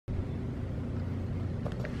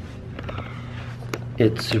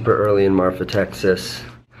It's super early in Marfa, Texas.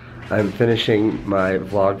 I'm finishing my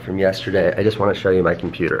vlog from yesterday. I just want to show you my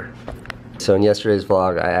computer. So in yesterday's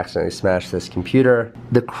vlog, I accidentally smashed this computer.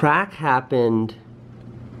 The crack happened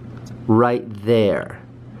right there.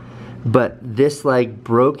 But this like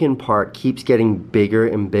broken part keeps getting bigger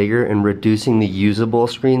and bigger and reducing the usable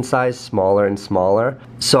screen size smaller and smaller.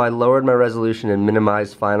 So I lowered my resolution and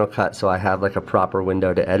minimized Final Cut so I have like a proper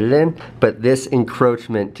window to edit in. But this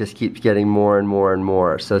encroachment just keeps getting more and more and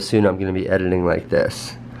more. So soon I'm gonna be editing like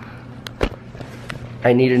this.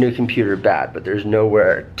 I need a new computer bad, but there's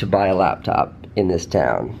nowhere to buy a laptop in this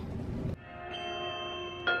town.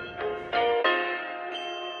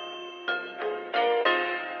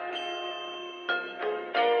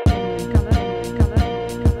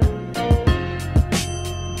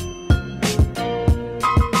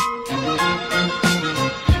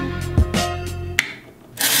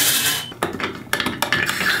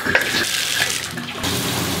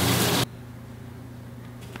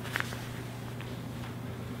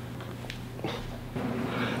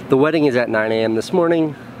 The wedding is at 9 a.m. this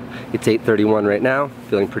morning. It's 8:31 right now.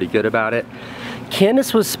 Feeling pretty good about it.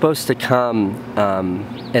 Candace was supposed to come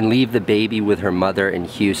and leave the baby with her mother in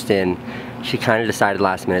Houston. She kind of decided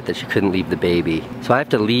last minute that she couldn't leave the baby. So I have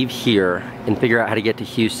to leave here and figure out how to get to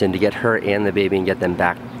Houston to get her and the baby and get them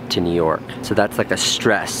back to New York. So that's like a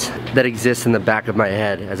stress that exists in the back of my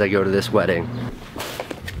head as I go to this wedding.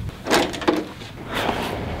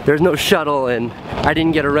 There's no shuttle and I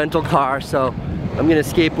didn't get a rental car, so I'm gonna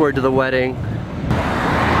skateboard to the wedding.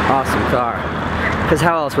 Awesome car. Because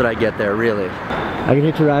how else would I get there, really? I can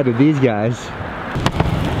hitch a ride with these guys.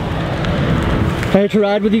 Can I hitch a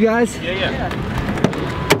ride with you guys? Yeah.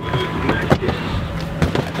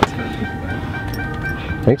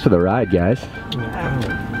 Thanks for the ride, guys.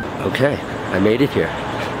 Okay, I made it here.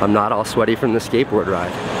 I'm not all sweaty from the skateboard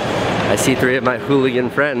ride. I see 3 of my hooligan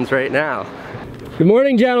friends right now. Good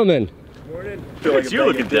morning, gentlemen. Good morning. I feel like you're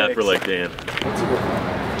looking dapper like Dan.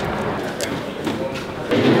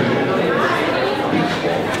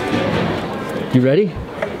 You ready?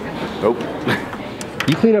 Nope.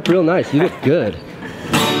 You clean up real nice. You look good.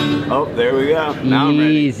 Oh, there we go. Now I'm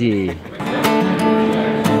ready. Easy.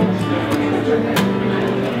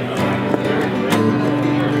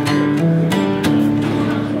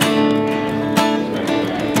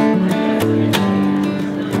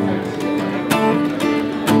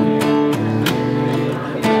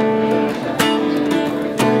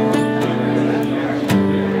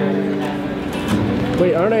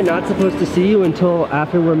 Wait, aren't I not supposed to see you until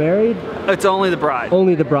after we're married? It's only the bride.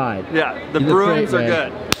 Only the bride. Yeah, the brooms are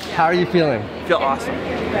good. How are you feeling? Feel awesome.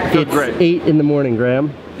 Feel It's great. 8 in the morning,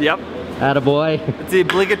 Graham. Yep. Attaboy. It's the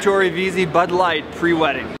obligatory VZ Bud Light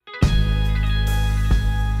pre-wedding.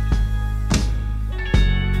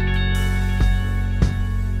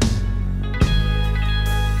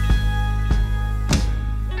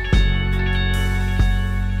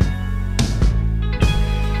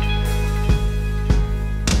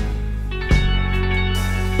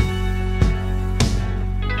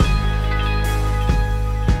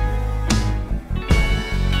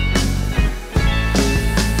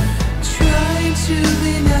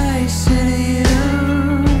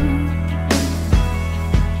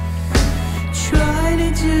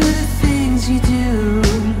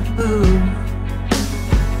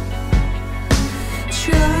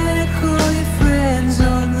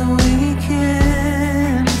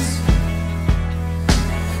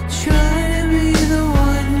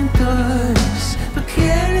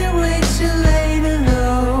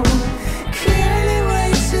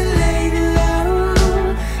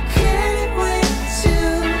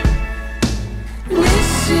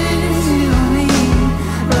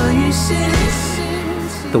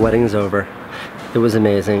 The wedding's over. It was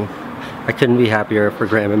amazing. I couldn't be happier for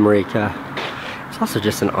Graham and Marika. It's also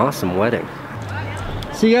just an awesome wedding.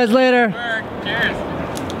 See you guys later. Cheers.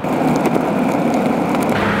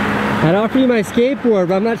 I'd offer you my skateboard,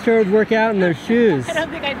 but I'm not sure it would work out in those shoes. I don't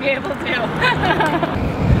think I'd be able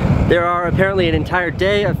to. There are apparently an entire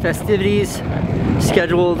day of festivities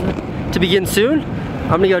scheduled to begin soon.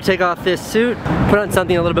 I'm gonna go take off this suit, put on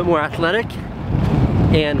something a little bit more athletic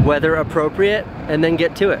and weather appropriate, and then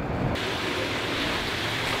get to it.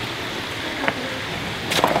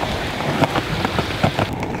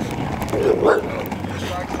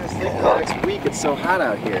 Next week, it's so hot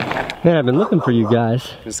out here. Man, I've been looking for you guys.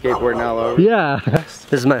 Been skateboarding all over. Yeah.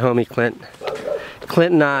 This is my homie Clint.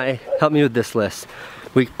 Clint and I, help me with this list.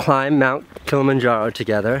 We climbed Mount Kilimanjaro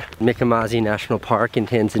together, Mikamazi National Park in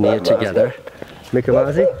Tanzania together.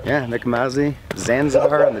 Mikamazi? Yeah, Mikamazi.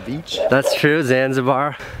 Zanzibar on the beach. That's true,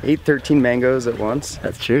 Zanzibar. Ate 13 mangoes at once.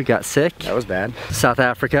 That's true, got sick. That was bad. South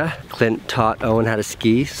Africa. Clint taught Owen how to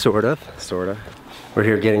ski, sort of. Sorta. We're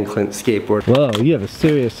here getting Clint's skateboard. Whoa, you have a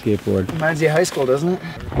serious skateboard. Reminds you of high school, doesn't it?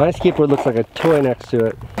 My skateboard looks like a toy next to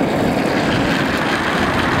it.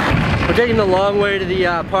 We're taking the long way to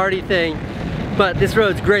the party thing, but this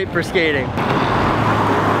road's great for skating.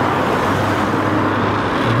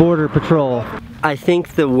 Border Patrol. I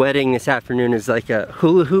think the wedding this afternoon is like a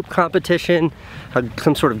hula hoop competition,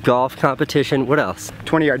 some sort of golf competition. What else?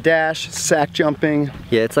 20-yard dash, sack jumping.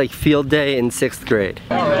 Yeah, it's like field day in 6th grade.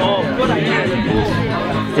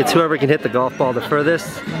 It's whoever can hit the golf ball the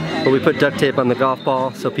furthest, but we put duct tape on the golf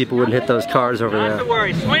ball so people wouldn't hit those cars over there. Not to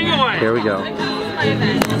worry, swing away. Here we go.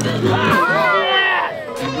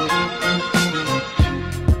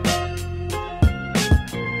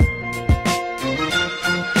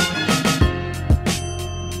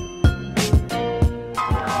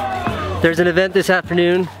 There's an event this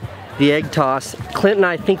afternoon, the egg toss. Clint and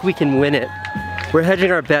I think we can win it. We're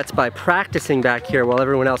hedging our bets by practicing back here while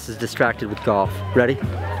everyone else is distracted with golf. Ready?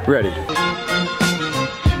 Ready.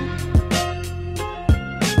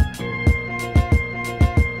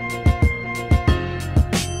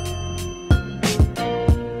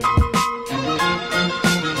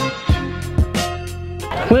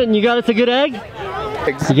 Clinton, you got us a good egg?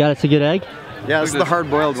 You got us a good egg? Yeah, this is the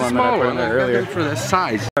hard-boiled one that I put in there earlier. For the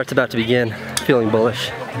size. It's about to begin. Feeling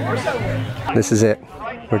bullish. This is it.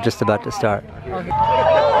 We're just about to start. Go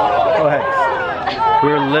ahead.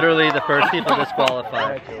 We're literally the first people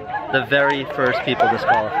disqualified. The very first people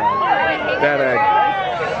disqualified. That egg.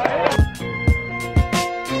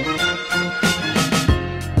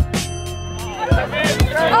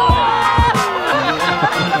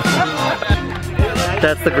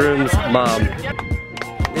 That's the groom's mom.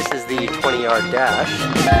 This is the 20-yard dash.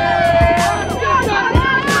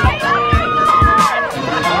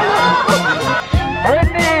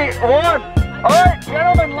 Brittany, one. All right,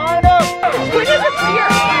 gentlemen, line up. Who doesn't put your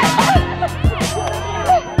hand?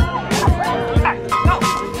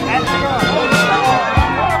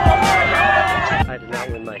 I did not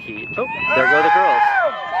win my heat. Oh, there go the girls.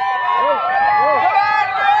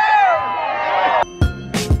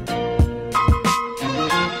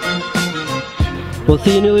 We'll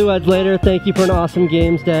see you newlyweds later. Thank you for an awesome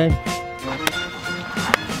games day.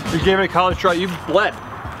 You gave it a college try. You've bled.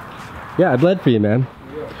 Yeah, I bled for you, man.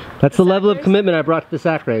 That's the level of commitment I brought to the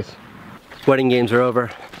sack race. Wedding games are over.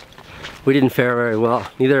 We didn't fare very well.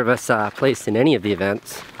 Neither of us placed in any of the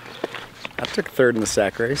events. I took third in the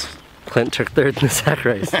sack race. Clint took third in the sack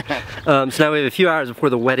race. So now we have a few hours before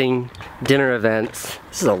the wedding dinner events.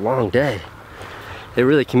 This is a long day. They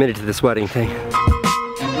really committed to this wedding thing.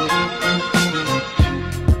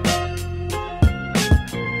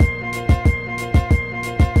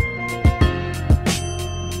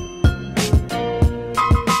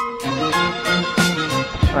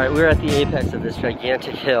 Alright, we're at the apex of this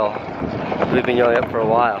gigantic hill. We've been going up for a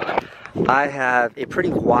while. I have a pretty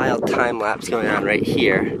wild time lapse going on right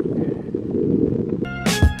here.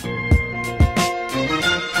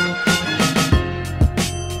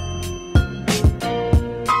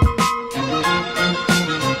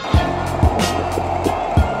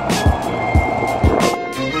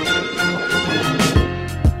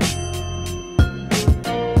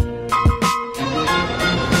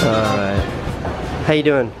 Alright. How you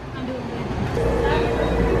doing?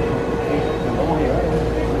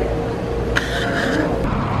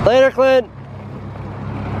 Later, Clint!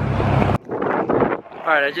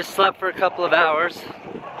 Alright, I just slept for a couple of hours.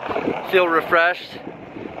 Feel refreshed.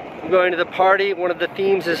 I'm going to the party. One of the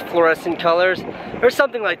themes is fluorescent colors, or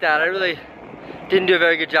something like that. I really didn't do a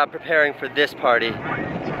very good job preparing for this party,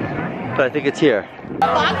 but I think it's here.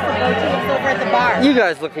 Box to go to is over at the bar. You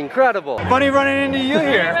guys look incredible. Funny running into you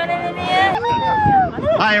here.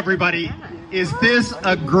 Hi everybody, is this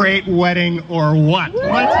a great wedding or what?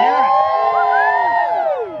 Let's hear it.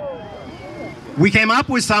 We came up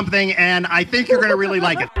with something and I think you're gonna really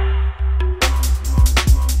like it.